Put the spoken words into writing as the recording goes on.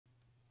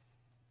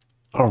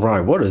All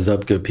right, what is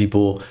up, good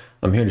people?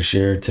 I'm here to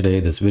share today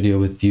this video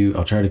with you.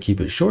 I'll try to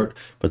keep it short,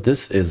 but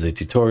this is a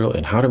tutorial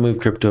in how to move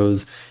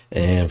cryptos.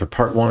 And for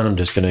part one, I'm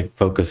just going to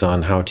focus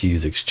on how to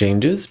use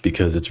exchanges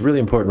because it's really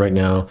important right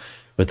now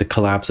with the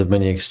collapse of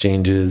many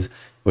exchanges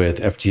with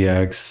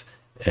FTX,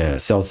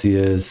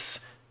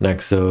 Celsius,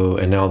 Nexo,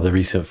 and now the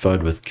recent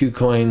FUD with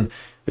KuCoin.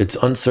 It's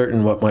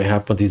uncertain what might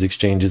happen with these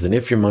exchanges, and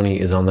if your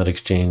money is on that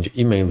exchange,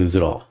 you may lose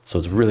it all. So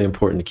it's really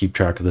important to keep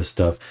track of this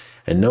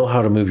stuff and know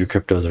how to move your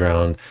cryptos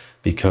around,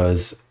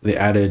 because the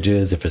adage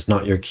is, if it's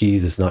not your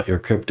keys, it's not your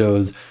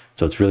cryptos.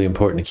 So it's really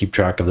important to keep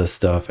track of this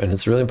stuff, and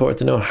it's really important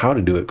to know how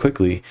to do it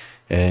quickly.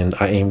 And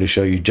I aim to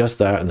show you just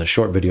that in the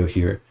short video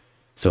here.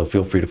 So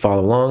feel free to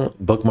follow along,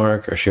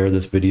 bookmark, or share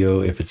this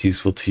video if it's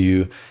useful to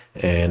you.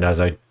 And as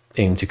I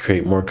aim to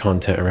create more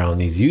content around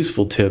these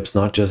useful tips,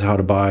 not just how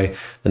to buy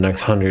the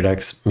next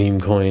 100x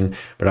meme coin,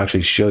 but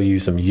actually show you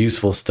some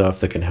useful stuff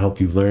that can help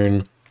you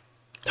learn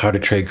how to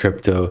trade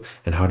crypto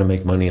and how to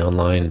make money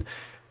online.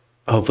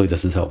 Hopefully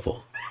this is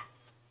helpful.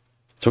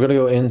 So we're going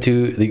to go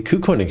into the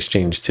KuCoin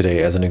exchange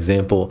today. As an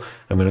example,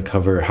 I'm going to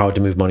cover how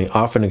to move money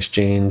off an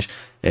exchange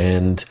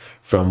and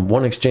from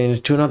one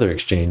exchange to another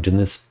exchange in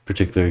this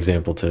particular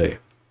example today.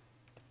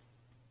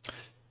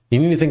 You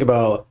need to think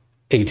about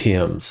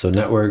ATMs. So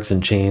networks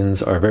and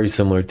chains are very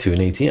similar to an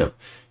ATM.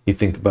 You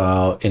think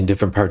about in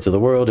different parts of the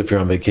world, if you're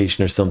on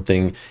vacation or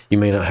something, you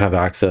may not have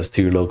access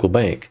to your local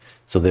bank.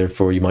 So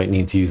therefore you might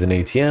need to use an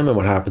ATM. And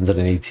what happens at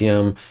an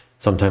ATM,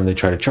 sometimes they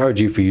try to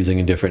charge you for using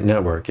a different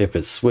network. If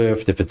it's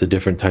Swift, if it's a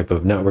different type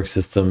of network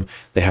system,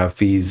 they have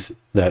fees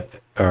that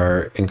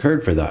are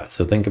incurred for that.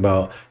 So think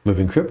about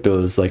moving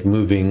cryptos like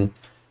moving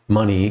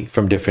money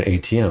from different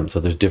ATMs. So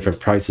there's different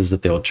prices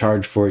that they'll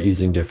charge for it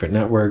using different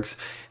networks.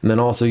 And then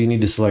also you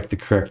need to select the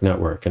correct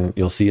network. And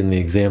you'll see in the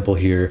example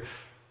here,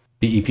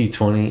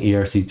 BEP20,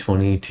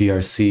 ERC20,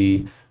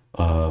 TRC,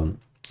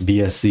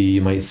 BSC,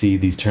 you might see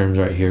these terms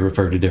right here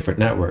refer to different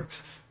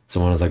networks. So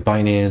one is like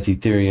Binance,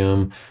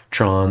 Ethereum,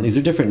 Tron. These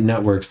are different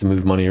networks to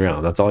move money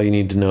around. That's all you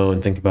need to know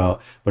and think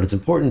about. But it's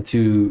important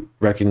to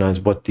recognize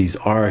what these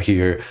are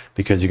here,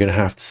 because you're going to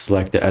have to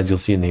select it. As you'll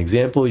see in the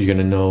example, you're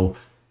going to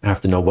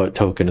have to know what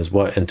token is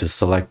what and to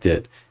select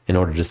it in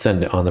order to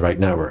send it on the right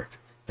network.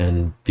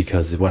 And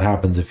because what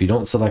happens if you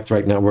don't select the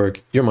right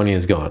network, your money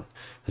is gone.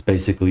 It's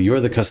basically you're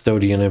the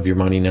custodian of your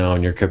money now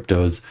and your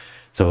cryptos.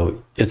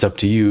 So it's up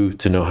to you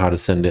to know how to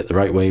send it the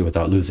right way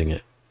without losing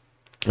it.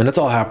 And that's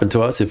all happened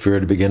to us. If you're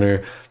at a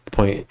beginner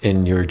point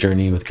in your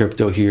journey with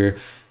crypto here,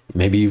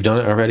 maybe you've done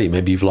it already.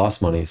 Maybe you've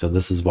lost money. So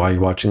this is why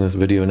you're watching this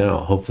video now.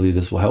 Hopefully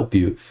this will help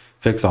you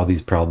fix all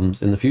these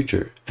problems in the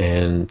future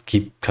and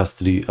keep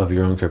custody of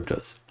your own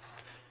cryptos.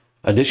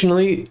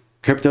 Additionally,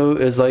 crypto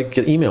is like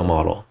an email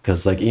model,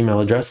 because like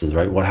email addresses,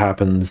 right? What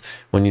happens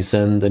when you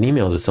send an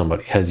email to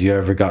somebody? Has you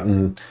ever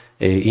gotten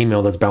an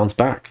email that's bounced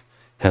back?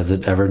 Has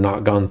it ever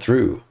not gone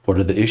through? What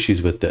are the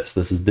issues with this?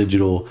 This is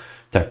digital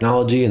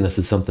technology, and this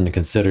is something to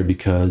consider,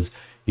 because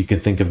you can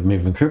think of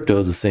moving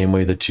cryptos the same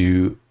way that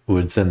you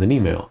would send an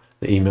email.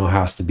 The email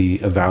has to be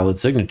a valid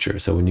signature.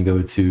 So when you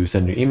go to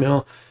send your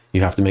email,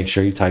 you have to make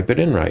sure you type it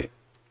in right.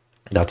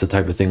 That's the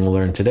type of thing we'll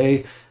learn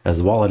today, as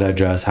the wallet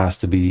address has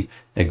to be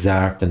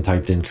exact and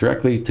typed in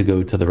correctly to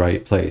go to the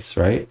right place,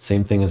 right?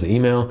 Same thing as the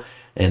email.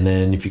 And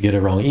then if you get a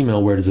wrong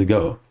email, where does it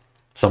go?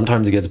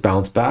 Sometimes it gets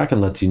bounced back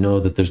and lets you know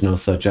that there's no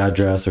such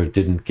address, or it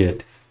didn't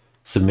get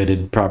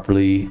submitted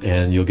properly,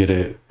 and you'll get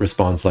a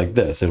response like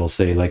this. It'll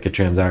say like a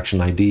transaction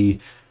ID.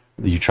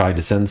 You tried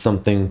to send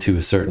something to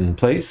a certain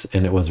place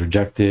and it was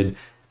rejected,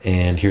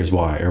 and here's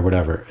why, or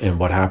whatever. And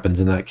what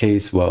happens in that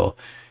case? Well,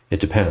 it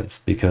depends,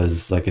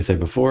 because like I said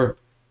before,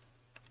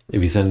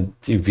 if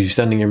you're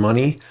sending your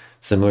money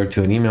similar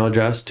to an email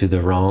address to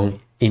the wrong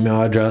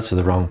email address or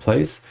the wrong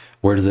place,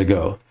 where does it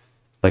go?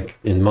 Like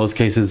in most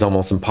cases, it's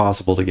almost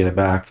impossible to get it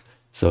back.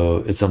 So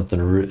it's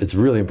something, it's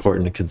really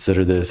important to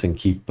consider this and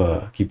keep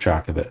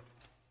track of it.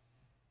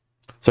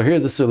 So here are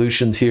the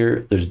solutions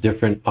here. There's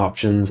different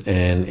options.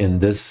 And in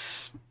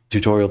this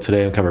tutorial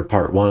today, I'm covering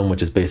part one,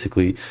 which is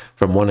basically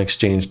from one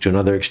exchange to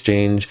another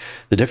exchange.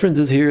 The difference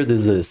is here,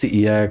 there's a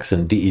CEX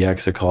and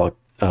DEX are called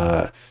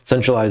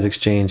centralized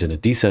exchange and a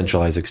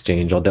decentralized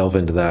exchange. I'll delve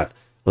into that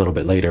a little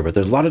bit later, but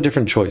there's a lot of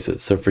different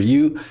choices. So for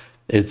you,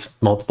 it's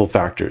multiple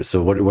factors.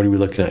 So what are we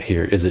looking at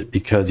here? Is it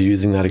because you're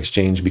using that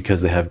exchange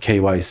because they have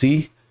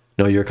KYC,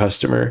 know your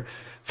customer,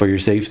 for your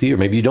safety, or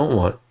maybe you don't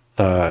want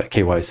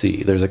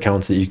KYC. There's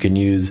accounts that you can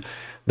use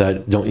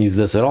that don't use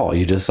this at all.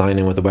 You just sign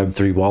in with a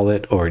Web3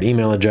 wallet or an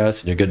email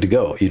address and you're good to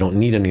go. You don't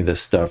need any of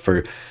this stuff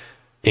for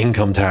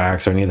income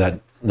tax or any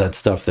of that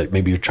stuff that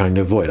maybe you're trying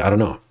to avoid. I don't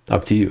know,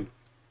 up to you.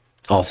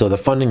 Also, the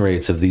funding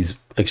rates of these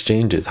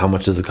exchanges. How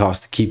much does it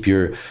cost to keep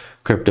your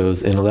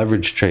cryptos in a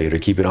leverage trade or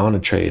keep it on a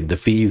trade? The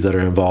fees that are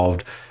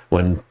involved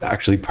when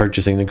actually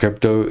purchasing the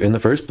crypto in the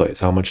first place.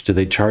 How much do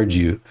they charge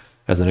you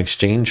as an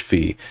exchange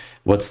fee?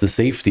 What's the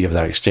safety of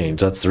that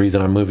exchange? That's the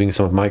reason I'm moving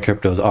some of my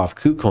cryptos off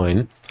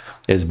KuCoin,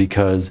 is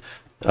because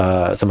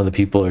some of the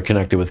people who are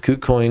connected with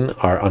KuCoin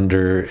are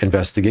under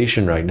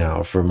investigation right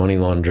now for money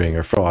laundering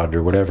or fraud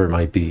or whatever it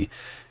might be.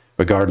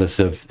 regardless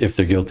of if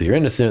they're guilty or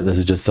innocent, this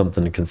is just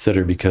something to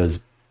consider,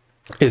 because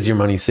is your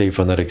money safe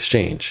on that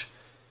exchange?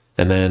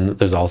 And then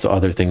there's also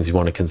other things you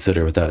want to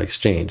consider with that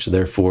exchange.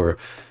 Therefore,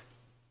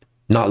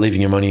 not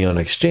leaving your money on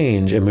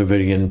exchange and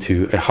moving it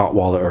into a hot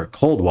wallet or a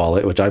cold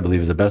wallet, which I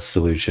believe is the best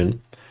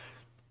solution,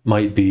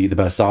 might be the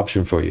best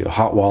option for you. A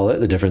hot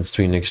wallet, the difference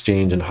between an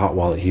exchange and a hot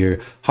wallet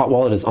here. Hot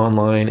wallet is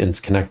online and it's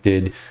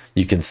connected.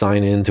 You can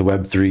sign into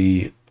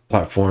Web3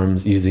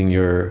 platforms using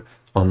your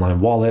online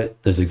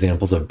wallet. There's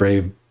examples of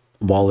Brave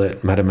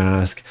Wallet,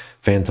 MetaMask,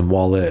 Phantom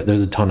Wallet.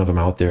 There's a ton of them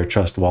out there,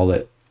 Trust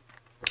Wallet.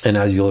 And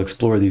as you'll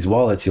explore these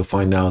wallets, you'll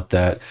find out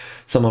that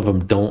some of them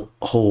don't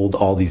hold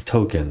all these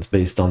tokens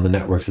based on the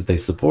networks that they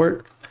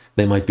support.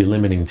 They might be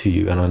limiting to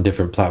you and on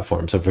different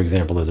platforms. So for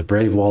example, there's a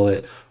Brave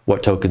Wallet.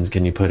 What tokens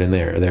can you put in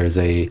there? There's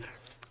a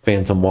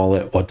Phantom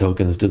Wallet. What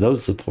tokens do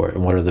those support?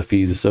 And what are the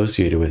fees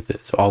associated with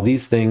it? So all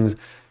these things,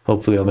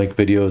 hopefully I'll make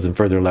videos and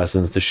further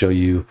lessons to show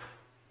you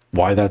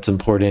why that's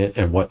important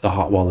and what the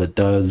hot wallet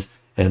does,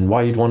 and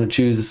why you'd want to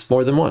choose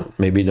more than one.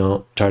 Maybe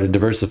don't try to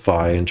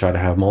diversify and try to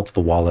have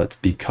multiple wallets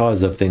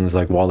because of things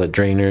like wallet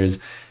drainers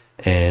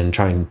and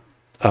trying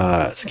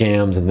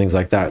scams and things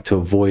like that, to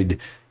avoid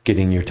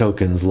getting your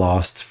tokens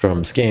lost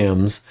from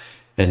scams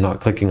and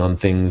not clicking on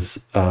things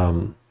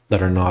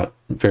that are not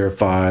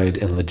verified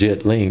and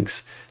legit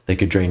links. They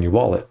could drain your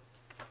wallet.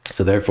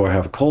 So therefore I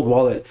have a cold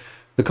wallet.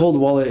 The cold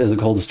wallet is a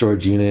cold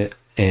storage unit,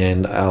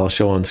 and I'll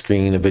show on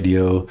screen a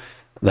video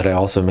that I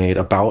also made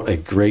about a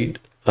great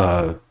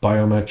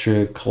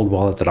biometric cold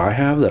wallet that I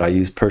have, that I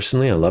use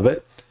personally. I love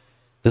it.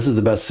 This is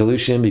the best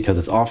solution because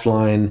it's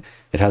offline.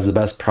 It has the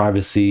best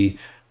privacy,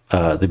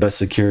 the best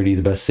security,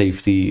 the best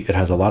safety. It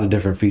has a lot of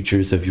different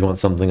features. So if you want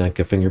something like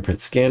a fingerprint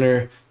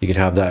scanner, you can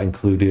have that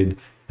included.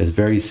 It's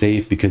very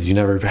safe because you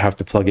never have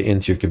to plug it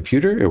into your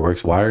computer. It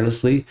works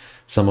wirelessly.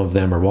 Some of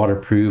them are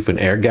waterproof and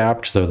air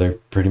gapped, so they're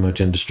pretty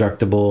much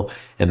indestructible,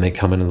 and they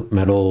come in a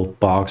metal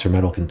box or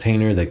metal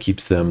container that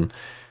keeps them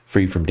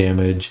free from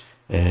damage.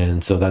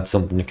 And so that's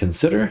something to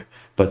consider.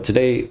 But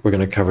today we're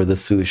going to cover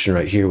this solution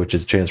right here, which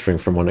is transferring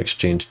from one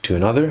exchange to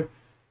another.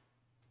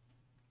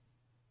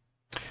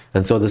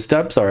 And so the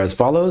steps are as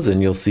follows,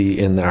 and you'll see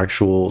in the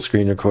actual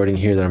screen recording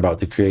here that I'm about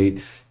to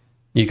create.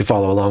 You can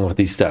follow along with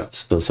these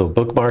steps. So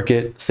bookmark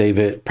it, save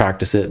it,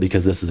 practice it,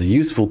 because this is a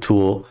useful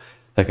tool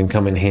that can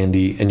come in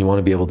handy, and you want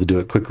to be able to do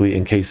it quickly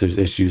in case there's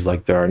issues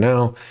like there are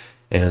now.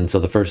 And so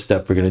the first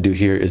step we're going to do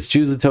here is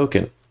choose the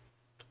token.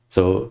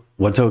 So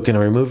what token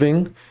are we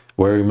moving?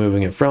 Where are we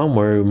moving it from?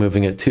 Where are we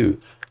moving it to?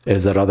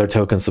 Is that other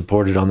token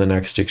supported on the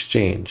next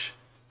exchange?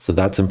 So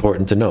that's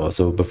important to know.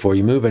 So before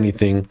you move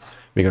anything,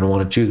 you're going to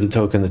want to choose the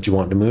token that you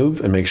want to move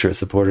and make sure it's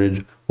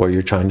supported where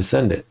you're trying to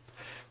send it.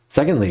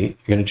 Secondly,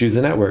 you're going to choose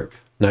the network.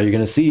 Now you're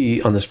going to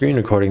see on the screen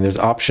recording, there's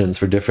options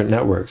for different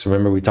networks.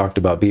 Remember, we talked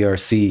about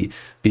BRC,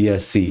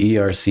 BSC,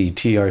 ERC,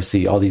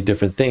 TRC, all these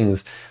different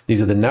things.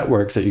 These are the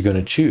networks that you're going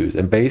to choose.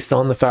 And based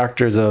on the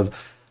factors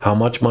of how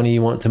much money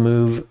you want to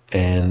move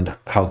and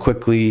how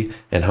quickly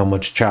and how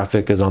much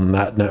traffic is on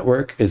that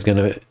network is going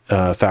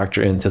to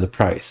factor into the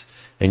price.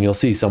 And you'll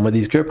see some of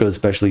these cryptos,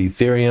 especially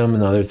Ethereum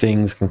and other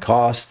things, can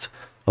cost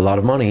a lot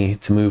of money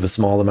to move a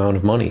small amount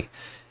of money.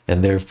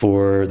 And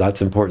therefore,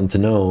 that's important to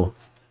know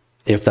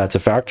if that's a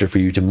factor for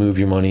you to move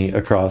your money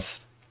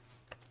across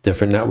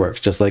different networks.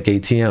 Just like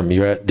ATM,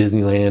 you're at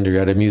Disneyland or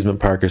you're at an amusement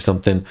park or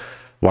something.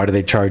 Why do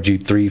they charge you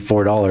 $3,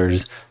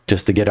 $4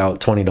 just to get out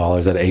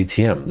 $20 at an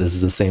ATM? This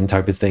is the same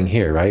type of thing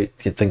here, right?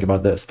 Think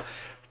about this.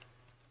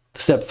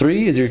 Step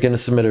 3 is you're going to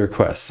submit a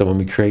request. So when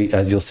we create,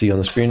 as you'll see on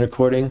the screen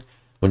recording,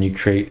 when you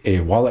create a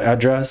wallet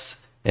address,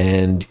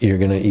 and you're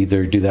going to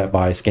either do that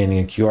by scanning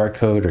a QR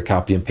code or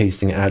copy and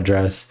pasting an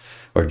address,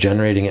 or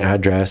generating an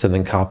address and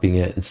then copying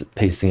it and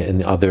pasting it in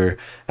the other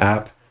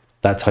app.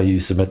 That's how you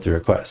submit the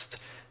request.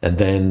 And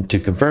then to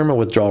confirm a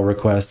withdrawal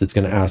request, it's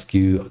going to ask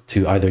you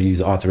to either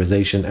use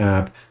authorization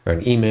app or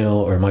an email,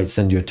 or it might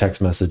send you a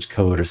text message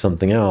code or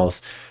something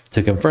else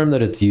to confirm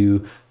that it's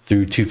you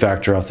through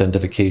two-factor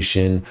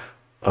authentication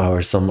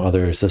or some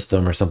other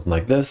system or something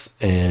like this.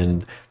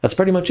 And that's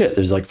pretty much it.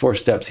 There's like 4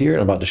 steps here.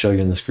 I'm about to show you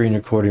in the screen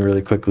recording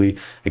really quickly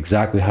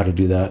exactly how to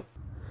do that.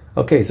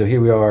 Okay, so here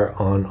we are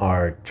on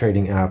our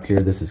trading app here.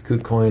 This is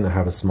KuCoin. I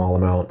have a small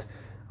amount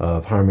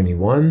of Harmony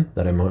 1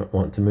 that I might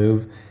want to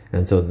move.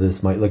 And so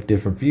this might look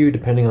different for you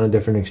depending on a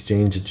different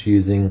exchange that you're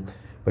using,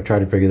 but try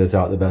to figure this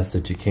out the best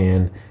that you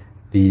can.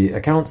 The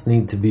accounts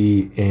need to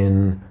be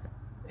in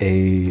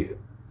a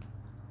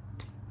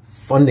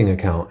funding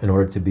account in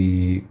order to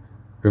be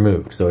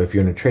removed. So if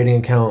you're in a trading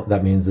account,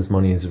 that means this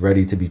money is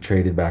ready to be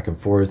traded back and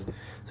forth.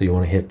 So you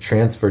want to hit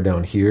transfer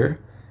down here.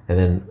 And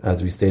then,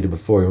 as we stated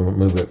before, we want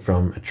to move it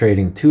from a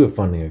trading to a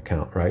funding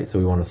account, right? So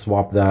we want to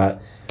swap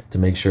that to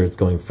make sure it's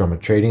going from a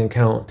trading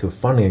account to a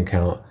funding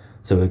account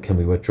so it can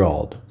be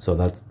withdrawn. So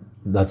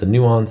that's a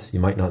nuance. You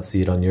might not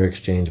see it on your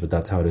exchange, but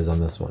that's how it is on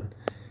this one.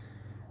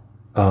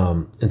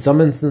 In some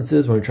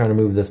instances, when we're trying to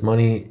move this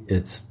money,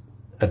 it's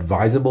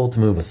advisable to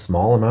move a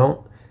small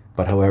amount.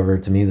 But however,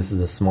 to me, this is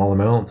a small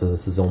amount. So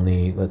this is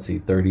only, let's see,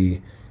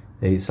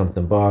 38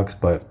 something bucks.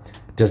 But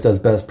just as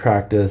best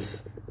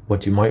practice,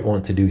 what you might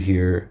want to do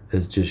here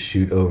is just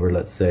shoot over,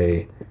 let's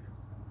say,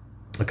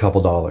 a couple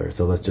dollars.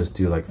 So let's just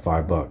do like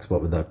 $5. What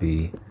would that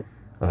be?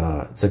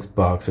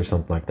 $6 or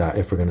something like that.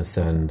 If we're going to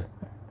send,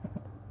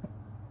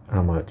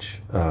 how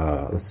much?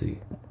 Let's see,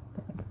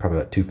 probably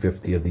about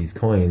 250 of these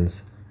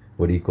coins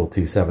would equal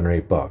to $7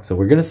 or $8. So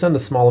we're going to send a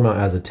small amount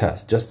as a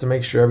test, just to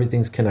make sure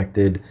everything's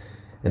connected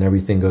and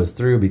everything goes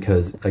through.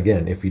 Because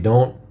again, if you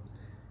don't,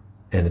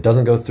 and it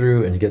doesn't go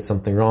through and you get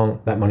something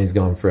wrong, that money's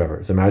gone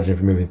forever. So imagine if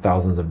you're moving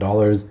thousands of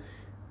dollars,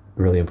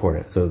 really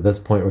important. So at this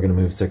point, we're going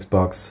to move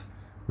 $6,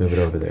 move it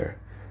over there.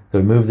 So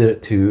we moved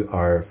it to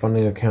our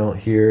funding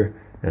account here.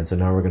 And so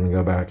now we're going to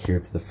go back here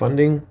to the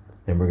funding,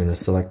 and we're going to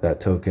select that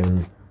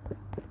token,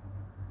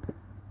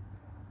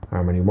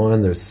 Harmony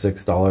 1. There's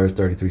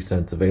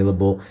 $6.33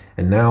 available.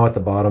 And now at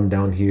the bottom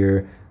down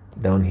here,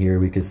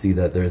 we can see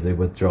that there's a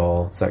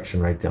withdrawal section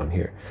right down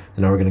here.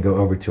 So now we're going to go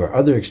over to our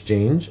other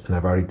exchange, and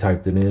I've already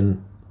typed it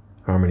in,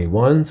 Harmony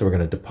 1. So we're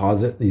going to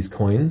deposit these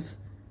coins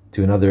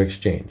to another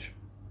exchange.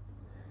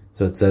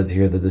 So it says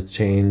here that the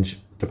change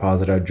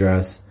deposit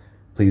address,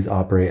 please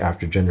operate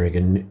after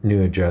generating a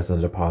new address on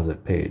the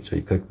deposit page. So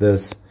you click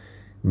this,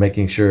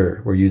 making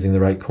sure we're using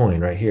the right coin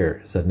right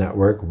here. It said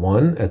network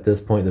 1. At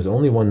this point, there's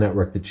only one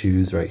network to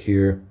choose right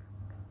here.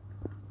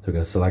 So we're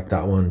going to select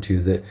that one,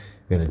 choose it.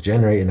 We're going to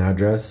generate an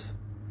address.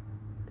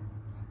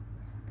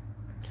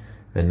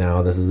 And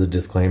now this is a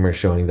disclaimer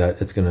showing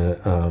that it's going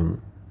to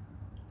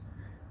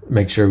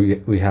make sure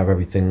we have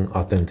everything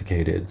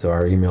authenticated. So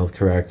our email is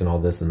correct and all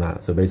this and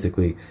that. So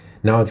basically,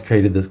 now it's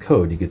created this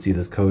code. You can see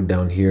this code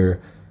down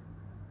here.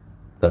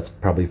 That's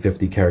probably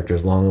 50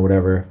 characters long or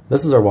whatever.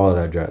 This is our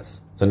wallet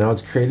address. So now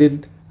it's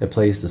created a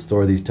place to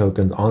store these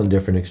tokens on a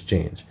different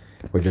exchange.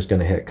 We're just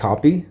going to hit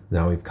copy.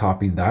 Now we've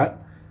copied that.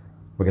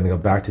 We're going to go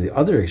back to the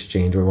other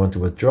exchange where we want to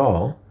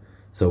withdraw.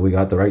 So we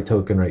got the right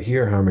token right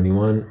here, Harmony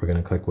 1. We're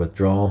going to click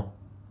withdraw.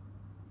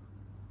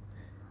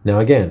 Now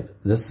again,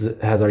 this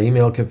has our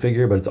email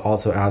configured, but it's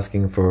also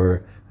asking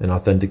for an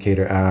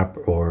authenticator app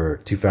or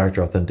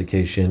two-factor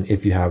authentication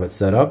if you have it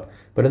set up.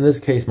 But in this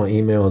case, my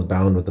email is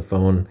bound with the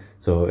phone,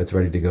 so it's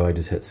ready to go. I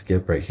just hit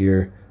skip right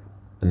here.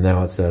 And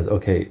now it says,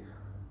 okay,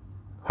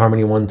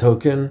 Harmony 1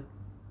 token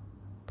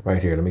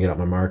right here. Let me get out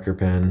my marker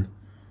pen.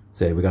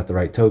 Say we got the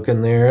right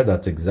token there.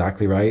 That's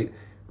exactly right.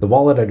 The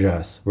wallet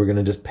address, we're going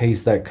to just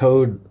paste that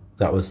code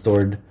that was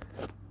stored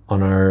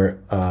on our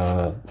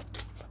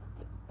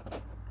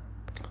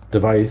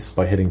device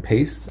by hitting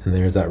paste. And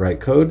there's that right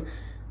code.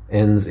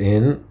 Ends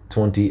in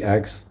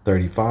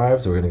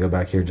 20x35. So we're going to go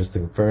back here just to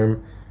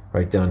confirm.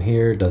 Right down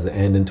here, does it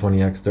end in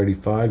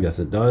 20x35? Yes,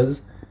 it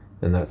does.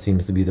 And that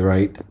seems to be the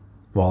right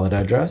wallet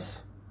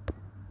address.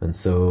 And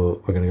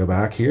so we're going to go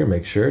back here,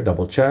 make sure,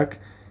 double check.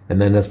 And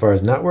then as far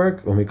as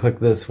network, when we click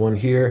this one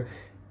here,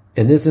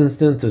 in this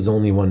instance, there's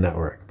only one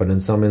network. But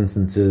in some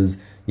instances,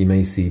 you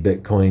may see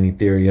Bitcoin,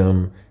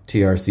 Ethereum,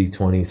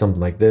 TRC20,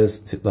 something like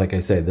this. Like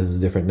I say, this is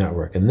a different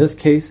network. In this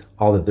case,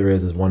 all that there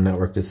is one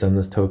network to send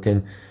this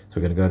token. So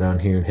we're going to go down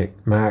here and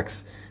hit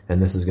max.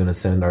 And this is going to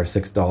send our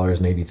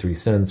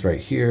 $6.83 right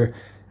here.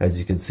 As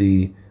you can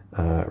see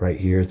right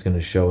here, it's going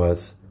to show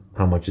us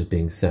how much is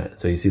being sent.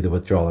 So you see the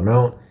withdrawal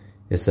amount.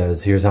 It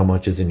says, here's how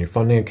much is in your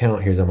funding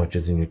account. Here's how much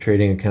is in your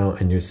trading account.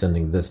 And you're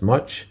sending this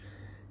much.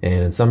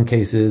 And in some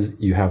cases,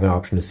 you have an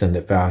option to send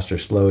it fast or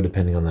slow,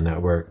 depending on the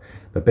network.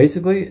 But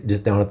basically,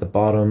 just down at the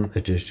bottom,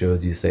 it just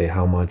shows you, say,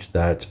 how much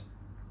that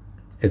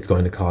it's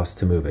going to cost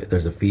to move it.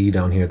 There's a fee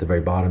down here at the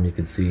very bottom. You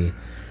can see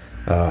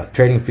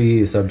trading fee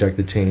is subject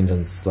to change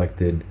on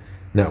selected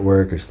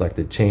network or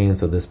selected chain,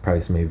 so this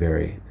price may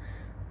vary.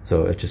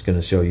 So it's just going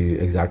to show you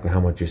exactly how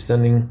much you're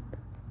sending,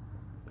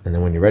 and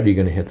then when you're ready,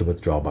 you're going to hit the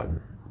withdraw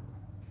button.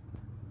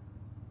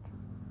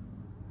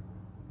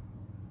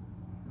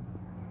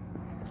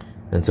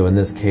 And so in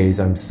this case,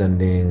 I'm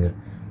sending,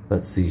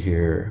 let's see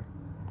here,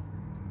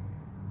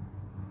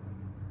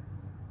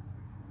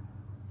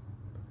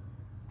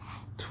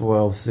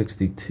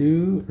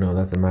 $12.62. No,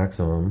 that's a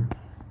maximum.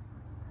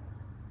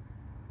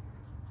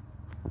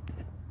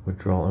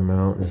 Withdrawal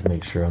amount, just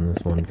make sure on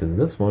this one, because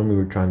this one we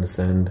were trying to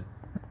send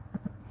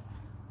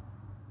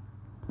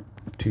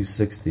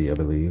 $2.60, I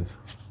believe.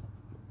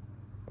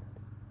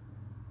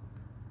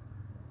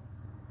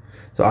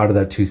 So out of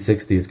that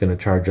 $2.60, it's going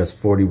to charge us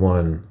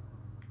 41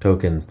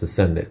 tokens to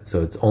send it.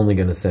 So it's only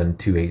going to send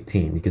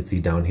 $2.18. You can see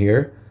down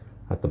here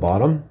at the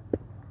bottom,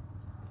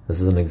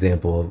 this is an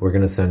example of, we're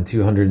going to send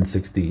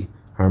 260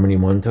 Harmony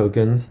 1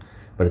 tokens,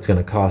 but it's going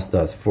to cost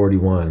us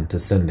 41 to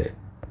send it.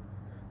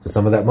 So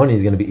some of that money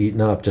is going to be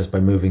eaten up just by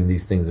moving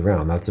these things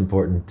around. That's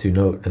important to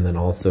note. And then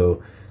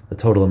also the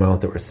total amount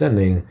that we're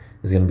sending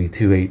is going to be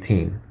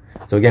 $2.18.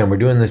 So again, we're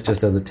doing this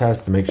just as a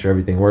test to make sure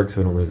everything works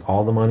so we don't lose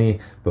all the money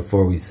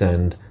before we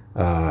send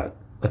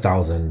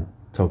 1,000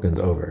 tokens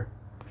over.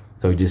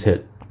 So we just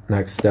hit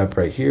next step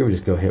right here. We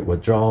just go hit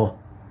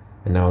withdrawal.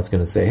 And now it's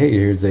going to say, hey,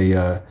 here's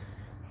a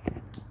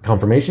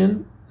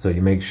confirmation. So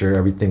you make sure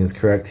everything is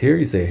correct here.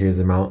 You say, here's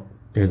the amount,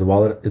 here's the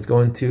wallet it's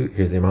going to,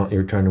 here's the amount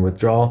you're trying to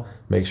withdraw.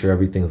 Make sure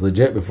everything's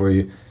legit before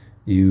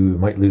you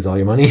might lose all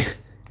your money.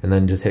 And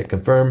then just hit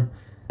confirm.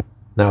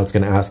 Now it's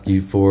going to ask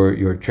you for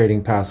your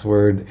trading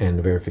password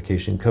and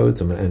verification code.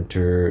 So I'm going to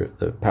enter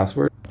the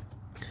password.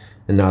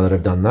 And now that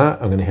I've done that,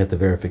 I'm going to hit the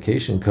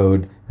verification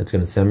code. It's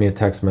going to send me a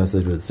text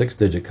message with a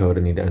 6-digit code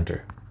I need to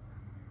enter.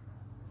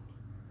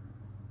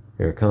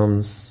 Here it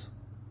comes.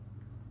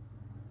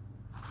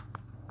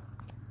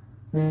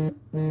 There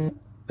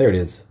it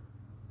is.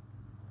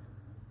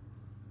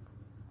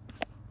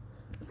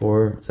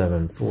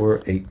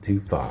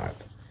 474825.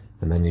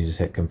 And then you just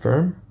hit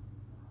confirm.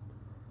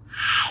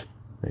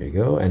 There you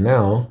go. And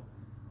now,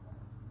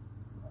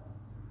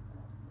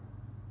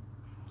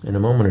 in a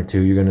moment or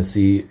two, you're going to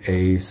see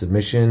a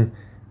submission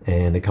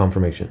and a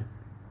confirmation.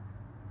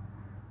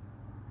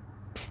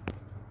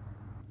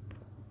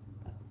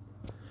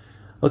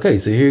 Okay,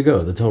 so here you go.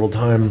 The total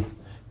time,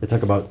 it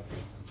took about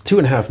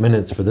 2.5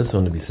 minutes for this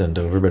one to be sent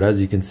over, but as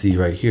you can see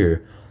right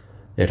here,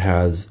 it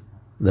has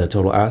the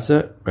total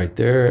asset right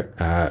there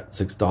at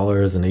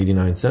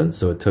 $6.89.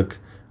 So it took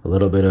a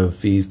little bit of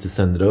fees to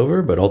send it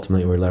over, but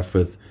ultimately we're left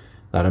with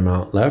that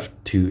amount left,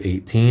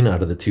 218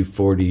 out of the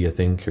 240, I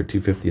think, or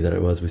 250 that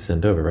it was we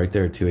sent over right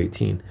there,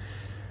 218.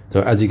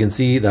 So as you can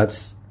see,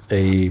 that's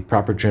a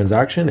proper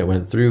transaction. It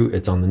went through,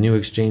 it's on the new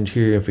exchange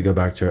here. If we go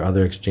back to our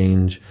other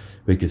exchange,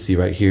 we can see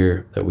right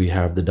here that we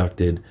have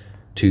deducted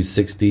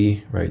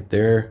 260 right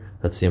there.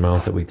 That's the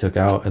amount that we took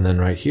out. And then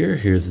right here,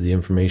 here's the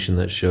information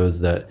that shows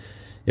that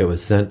it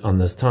was sent on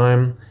this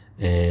time.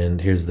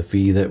 And here's the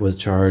fee that was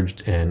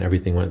charged and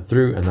everything went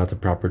through, and that's a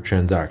proper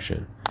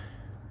transaction.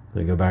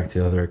 We go back to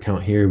the other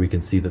account here. We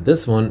can see that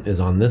this one is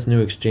on this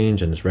new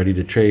exchange and it's ready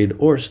to trade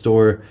or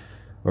store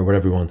or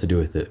whatever we want to do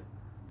with it.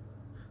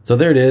 So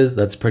there it is.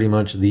 That's pretty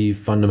much the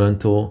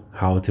fundamental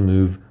how to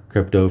move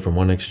crypto from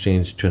one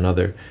exchange to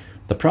another.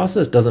 The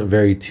process doesn't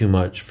vary too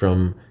much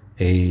from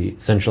a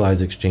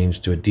centralized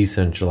exchange to a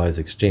decentralized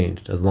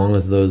exchange. As long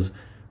as those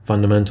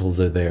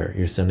fundamentals are there,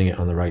 you're sending it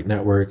on the right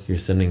network, you're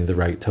sending the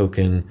right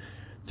token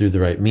through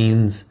the right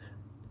means,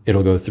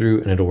 it'll go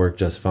through and it'll work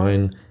just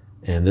fine.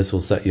 And this will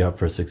set you up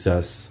for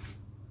success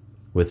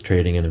with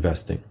trading and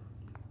investing.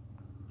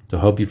 So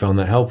I hope you found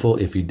that helpful.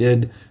 If you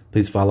did,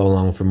 please follow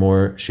along for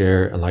more,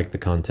 share, and like the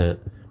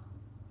content.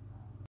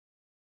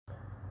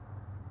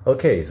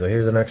 Okay, so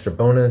here's an extra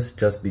bonus.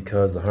 Just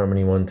because the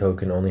Harmony One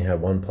token only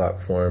have one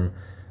platform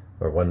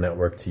or one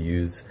network to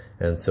use.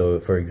 And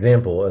so, for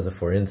example,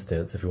 for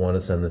instance, if we want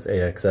to send this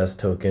AXS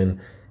token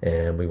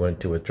and we went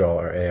to withdraw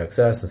our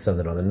AXS and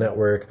send it on the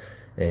network,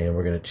 and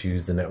we're going to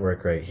choose the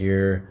network right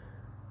here.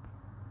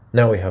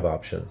 Now we have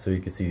options. So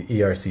you can see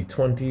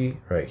ERC20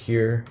 right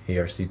here.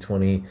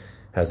 ERC20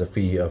 has a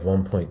fee of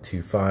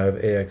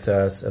 1.25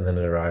 AXS, and then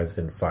it arrives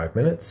in 5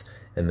 minutes.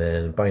 And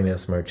then Binance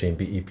Smart Chain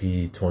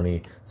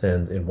BEP20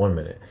 sends in 1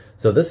 minute.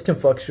 So this can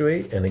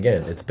fluctuate, and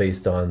again, it's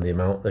based on the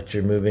amount that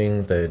you're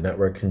moving, the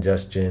network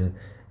congestion,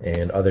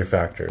 and other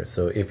factors.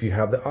 So if you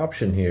have the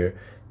option here,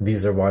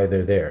 these are why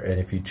they're there. And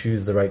if you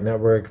choose the right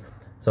network,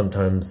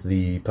 sometimes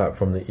the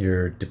platform that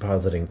you're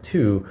depositing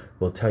to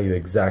will tell you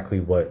exactly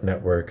what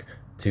network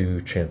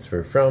to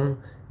transfer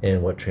from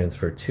and what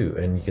transfer to.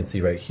 And you can see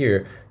right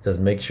here, it says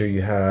make sure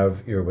you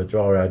have your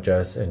withdrawal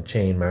address and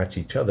chain match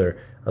each other,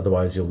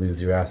 otherwise you'll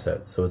lose your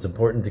assets. So it's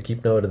important to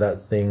keep note of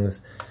that things,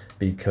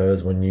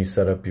 because when you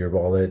set up your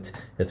wallet,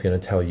 it's going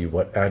to tell you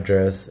what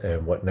address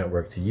and what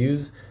network to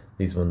use.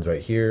 These ones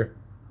right here.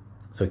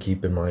 So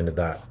keep in mind of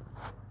that.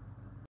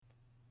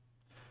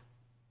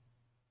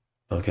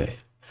 Okay.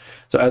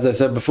 So as I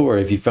said before,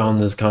 if you found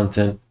this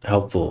content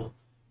helpful,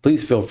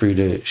 please feel free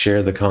to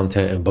share the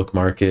content and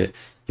bookmark it.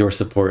 Your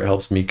support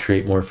helps me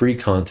create more free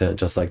content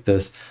just like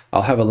this.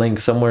 I'll have a link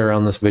somewhere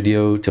around this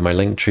video to my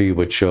link tree,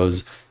 which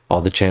shows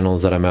all the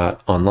channels that I'm at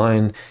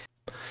online.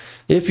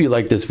 If you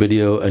like this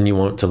video and you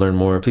want to learn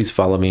more, please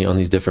follow me on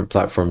these different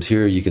platforms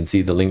here. You can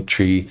see the link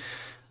tree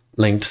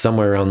linked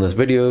somewhere around this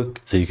video,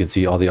 so you can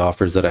see all the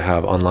offers that I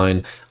have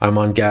online. I'm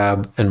on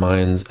Gab and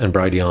Minds and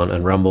Brighteon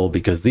and Rumble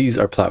because these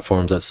are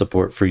platforms that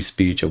support free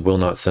speech and will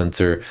not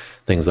censor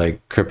things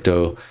like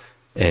crypto.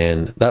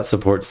 And that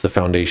supports the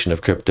foundation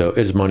of crypto. It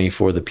is money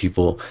for the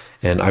people,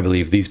 and I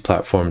believe these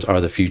platforms are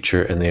the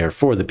future, and they are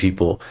for the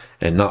people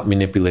and not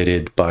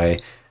manipulated by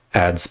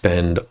ad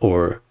spend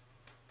or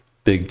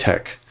big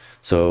tech.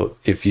 So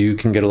if you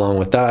can get along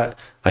with that,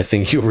 I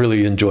think you'll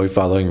really enjoy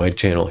following my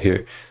channel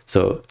here.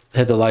 So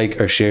hit the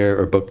like or share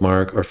or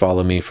bookmark or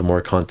follow me for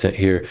more content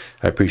here.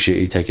 I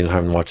appreciate you taking the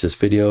time to watch this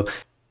video.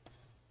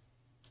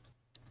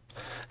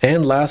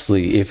 And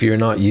lastly, if you're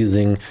not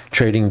using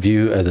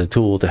TradingView as a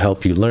tool to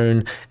help you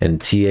learn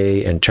and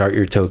TA and chart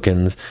your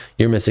tokens,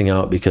 you're missing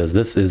out, because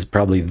this is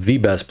probably the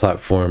best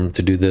platform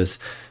to do this.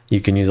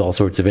 You can use all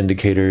sorts of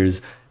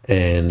indicators,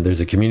 and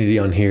there's a community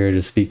on here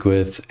to speak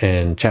with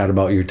and chat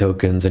about your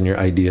tokens and your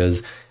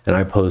ideas. And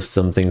I post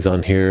some things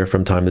on here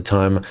from time to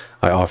time.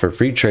 I offer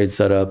free trade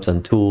setups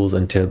and tools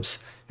and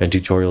tips and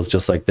tutorials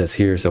just like this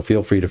here. So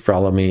feel free to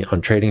follow me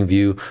on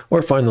TradingView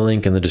or find the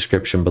link in the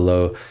description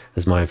below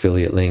as my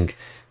affiliate link.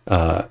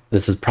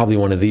 This is probably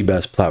one of the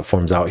best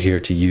platforms out here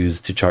to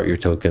use to chart your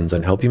tokens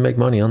and help you make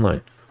money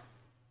online.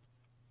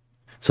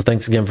 So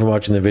thanks again for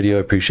watching the video. I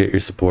appreciate your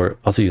support.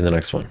 I'll see you in the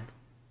next one.